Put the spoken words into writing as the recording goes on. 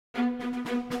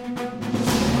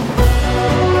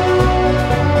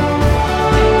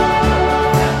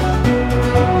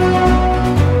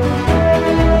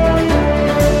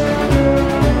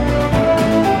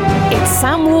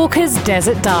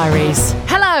Desert Diaries.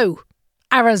 Hello,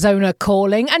 Arizona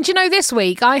calling. And you know, this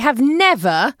week I have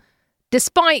never,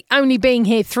 despite only being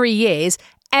here 3 years,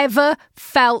 ever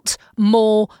felt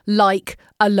more like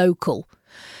a local.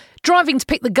 Driving to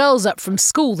pick the girls up from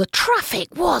school, the traffic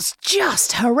was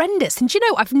just horrendous. And you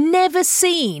know, I've never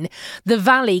seen the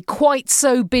valley quite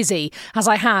so busy as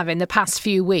I have in the past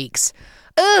few weeks.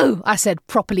 "Oh," I said,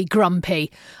 properly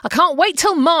grumpy. "I can't wait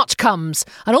till March comes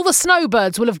and all the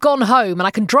snowbirds will have gone home and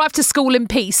I can drive to school in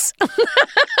peace." Who have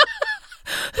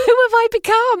I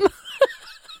become?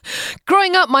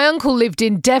 Growing up, my uncle lived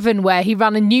in Devon, where he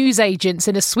ran a newsagent's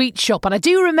in a sweet shop, and I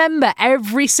do remember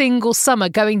every single summer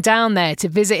going down there to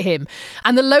visit him,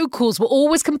 and the locals were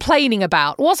always complaining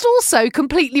about, whilst also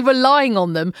completely relying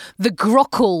on them, the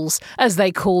grockles, as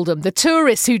they called them, the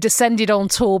tourists who descended on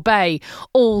Tor Bay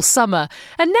all summer.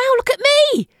 And now look at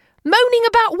me, moaning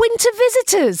about winter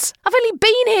visitors. I've only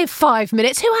been here 5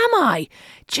 minutes. Who am I?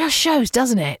 Just shows,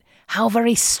 doesn't it, how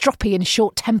very stroppy and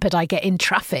short-tempered I get in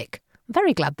traffic.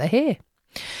 Very glad they're here.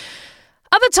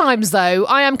 Other times, though,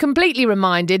 I am completely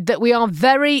reminded that we are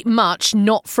very much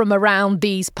not from around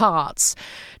these parts.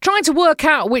 Trying to work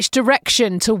out which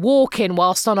direction to walk in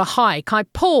whilst on a hike, I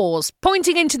pause,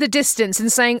 pointing into the distance and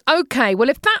saying, OK, well,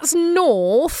 if that's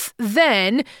north,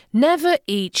 then never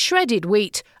eat shredded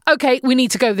wheat. OK, we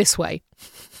need to go this way.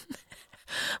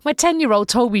 My 10-year-old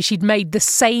told me she'd made the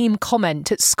same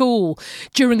comment at school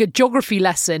during a geography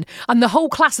lesson, and the whole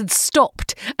class had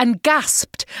stopped and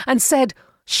gasped and said,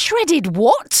 "Shredded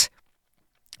what?"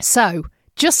 So,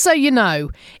 just so you know,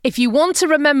 if you want to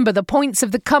remember the points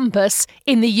of the compass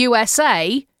in the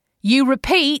USA, you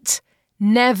repeat,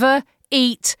 never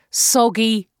eat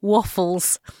soggy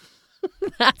waffles.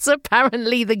 That's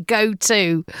apparently the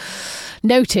go-to.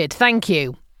 Noted, thank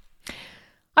you.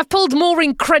 I've pulled more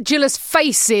incredulous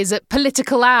faces at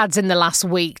political ads in the last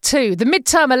week too. The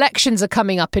midterm elections are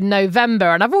coming up in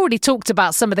November, and I've already talked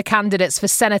about some of the candidates for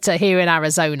senator here in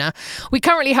Arizona. We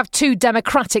currently have 2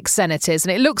 Democratic senators,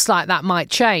 and it looks like that might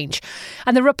change.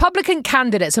 And the Republican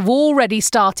candidates have already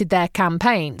started their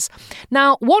campaigns.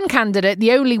 Now, one candidate,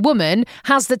 the only woman,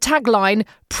 has the tagline,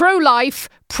 "Pro-life,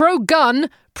 pro-gun,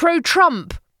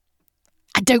 pro-Trump."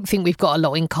 I don't think we've got a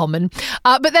lot in common.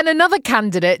 But then another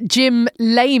candidate, Jim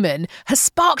Layman, has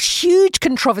sparked huge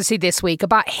controversy this week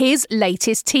about his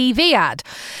latest TV ad.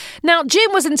 Now,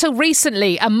 Jim was until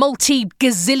recently a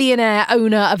multi-gazillionaire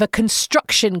owner of a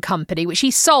construction company, which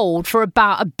he sold for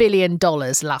about $1 billion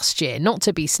last year, not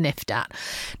to be sniffed at.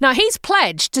 Now, he's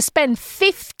pledged to spend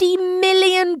 $50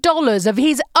 million of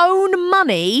his own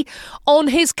money on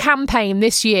his campaign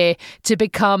this year to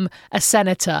become a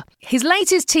senator. His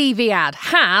latest TV ad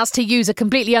has, to use a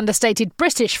completely understated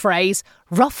British phrase,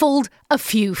 ruffled a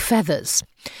few feathers.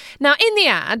 Now, in the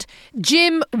ad,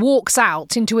 Jim walks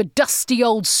out into a dusty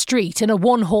old street in a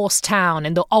one-horse town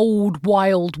in the old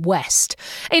Wild West.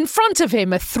 In front of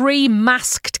him are 3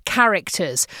 masked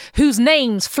characters whose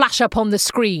names flash up on the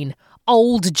screen.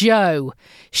 Old Joe,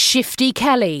 Shifty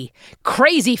Kelly,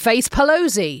 Crazy Face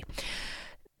Pelosi.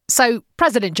 So,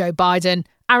 President Joe Biden,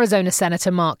 Arizona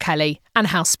Senator Mark Kelly, and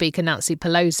House Speaker Nancy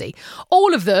Pelosi.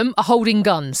 All of them are holding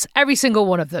guns, every single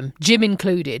one of them, Jim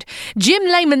included. Jim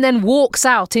Layman then walks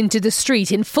out into the street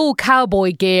in full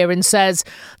cowboy gear and says,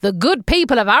 "The good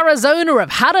people of Arizona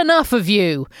have had enough of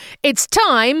you. It's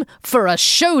time for a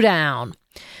showdown."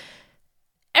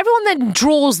 Everyone then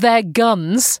draws their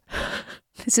guns.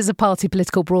 This is a party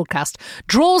political broadcast.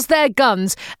 Draws their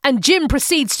guns, and Jim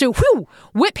proceeds to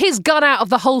whip his gun out of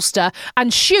the holster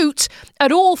and shoot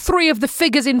at all 3 of the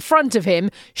figures in front of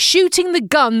him, shooting the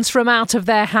guns from out of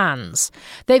their hands.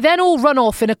 They then all run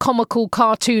off in a comical,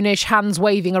 cartoonish, hands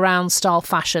waving around style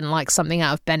fashion, like something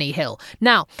out of Benny Hill.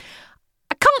 Now,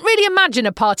 I can't really imagine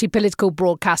a party political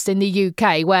broadcast in the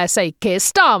UK where, say, Keir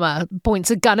Starmer points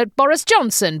a gun at Boris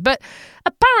Johnson, but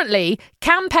apparently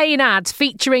campaign ads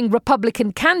featuring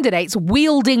Republican candidates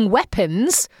wielding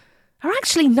weapons are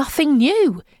actually nothing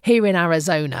new here in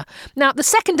Arizona. Now, the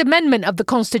Second Amendment of the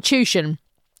Constitution,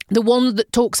 the one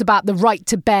that talks about the right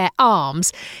to bear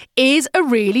arms, is a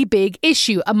really big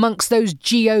issue amongst those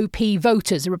GOP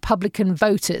voters, the Republican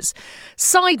voters.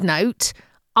 Side note,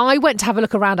 I went to have a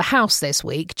look around a house this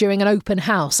week during an open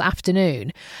house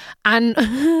afternoon and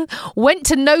went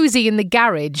to nosy in the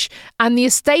garage, and the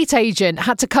estate agent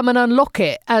had to come and unlock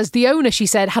it as the owner, she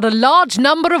said, had a large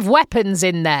number of weapons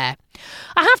in there.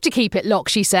 "I have to keep it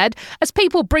locked," she said, "as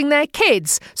people bring their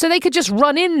kids so they could just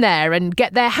run in there and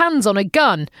get their hands on a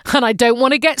gun, and I don't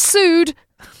want to get sued."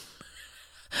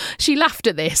 She laughed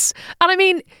at this. And I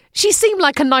mean, she seemed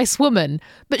like a nice woman,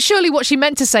 but surely what she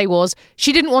meant to say was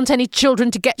she didn't want any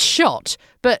children to get shot.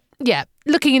 But yeah,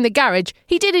 looking in the garage,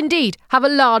 he did indeed have a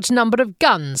large number of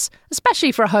guns,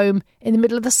 especially for a home in the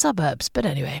middle of the suburbs. But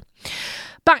anyway,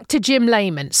 back to Jim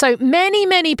Lehman. So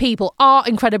many people are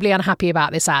incredibly unhappy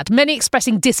about this ad. Many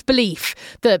expressing disbelief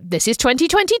that this is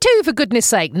 2022, for goodness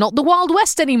sake, not the Wild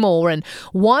West anymore. And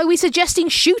why are we suggesting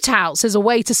shootouts as a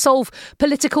way to solve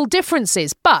political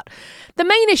differences? But the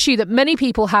main issue that many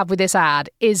people have with this ad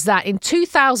is that in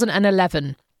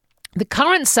 2011, the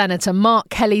current Senator Mark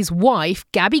Kelly's wife,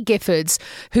 Gabby Giffords,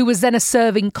 who was then a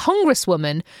serving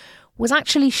congresswoman, was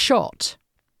actually shot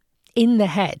in the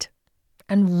head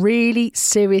and really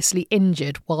seriously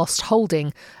injured whilst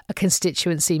holding a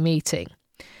constituency meeting.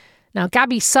 Now,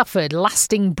 Gabby suffered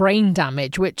lasting brain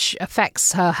damage, which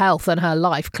affects her health and her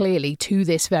life clearly to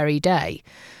this very day.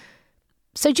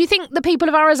 So do you think the people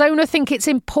of Arizona think it's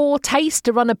in poor taste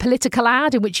to run a political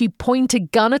ad in which you point a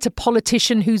gun at a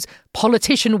politician whose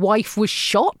politician wife was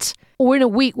shot? Or in a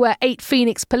week where 8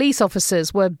 Phoenix police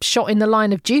officers were shot in the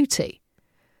line of duty?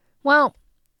 Well,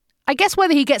 I guess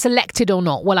whether he gets elected or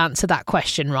not will answer that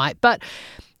question, right? But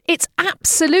it's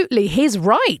absolutely his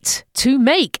right to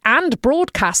make and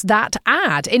broadcast that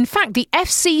ad. In fact, the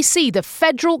FCC, the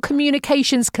Federal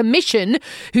Communications Commission,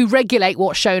 who regulate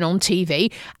what's shown on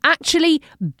TV, actually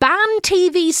ban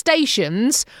TV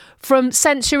stations from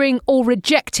censoring or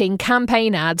rejecting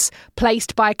campaign ads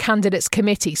placed by a candidates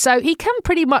committee. So he can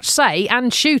pretty much say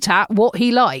and shoot at what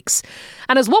he likes.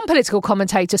 And as one political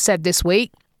commentator said this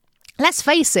week, let's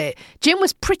face it, Jim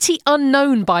was pretty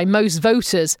unknown by most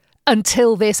voters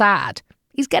until this ad.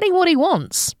 He's getting what he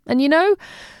wants. And you know,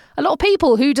 a lot of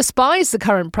people who despise the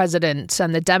current president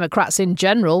and the Democrats in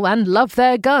general and love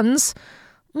their guns,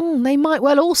 they might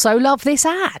well also love this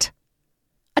ad.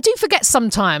 I do forget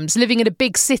sometimes, living in a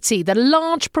big city, that a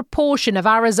large proportion of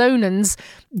Arizonans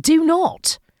do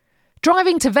not.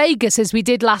 Driving to Vegas as we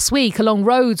did last week along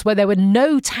roads where there were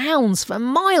no towns for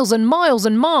miles and miles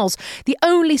and miles, the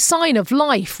only sign of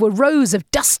life were rows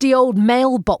of dusty old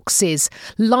mailboxes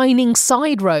lining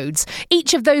side roads.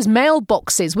 Each of those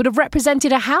mailboxes would have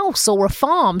represented a house or a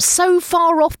farm so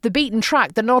far off the beaten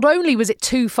track that not only was it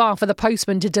too far for the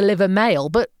postman to deliver mail,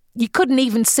 but you couldn't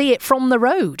even see it from the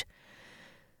road.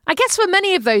 I guess for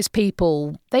many of those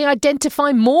people, they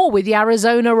identify more with the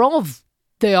Arizona of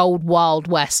the old Wild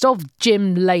West, of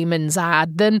Jim Lehman's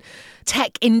ad, than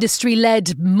tech industry-led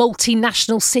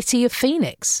multinational city of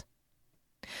Phoenix.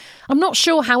 I'm not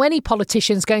sure how any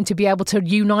politician's going to be able to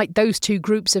unite those two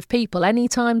groups of people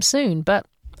anytime soon, but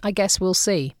I guess we'll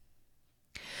see.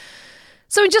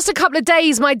 So in just a couple of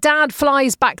days, my dad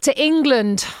flies back to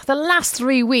England. The last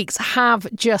 3 weeks have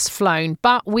just flown,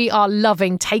 but we are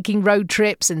loving taking road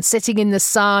trips and sitting in the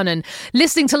sun and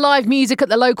listening to live music at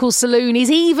the local saloon.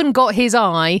 He's even got his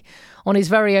eye on his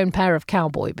very own pair of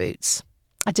cowboy boots.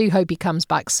 I do hope he comes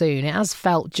back soon. It has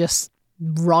felt just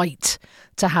right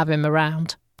to have him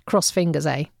around. Cross fingers,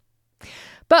 eh?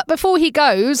 But before he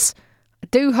goes, I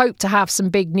do hope to have some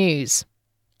big news,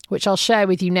 which I'll share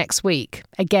with you next week.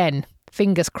 Again,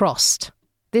 fingers crossed.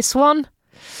 This one,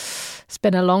 it's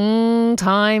been a long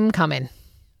time coming.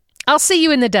 I'll see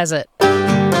you in the desert.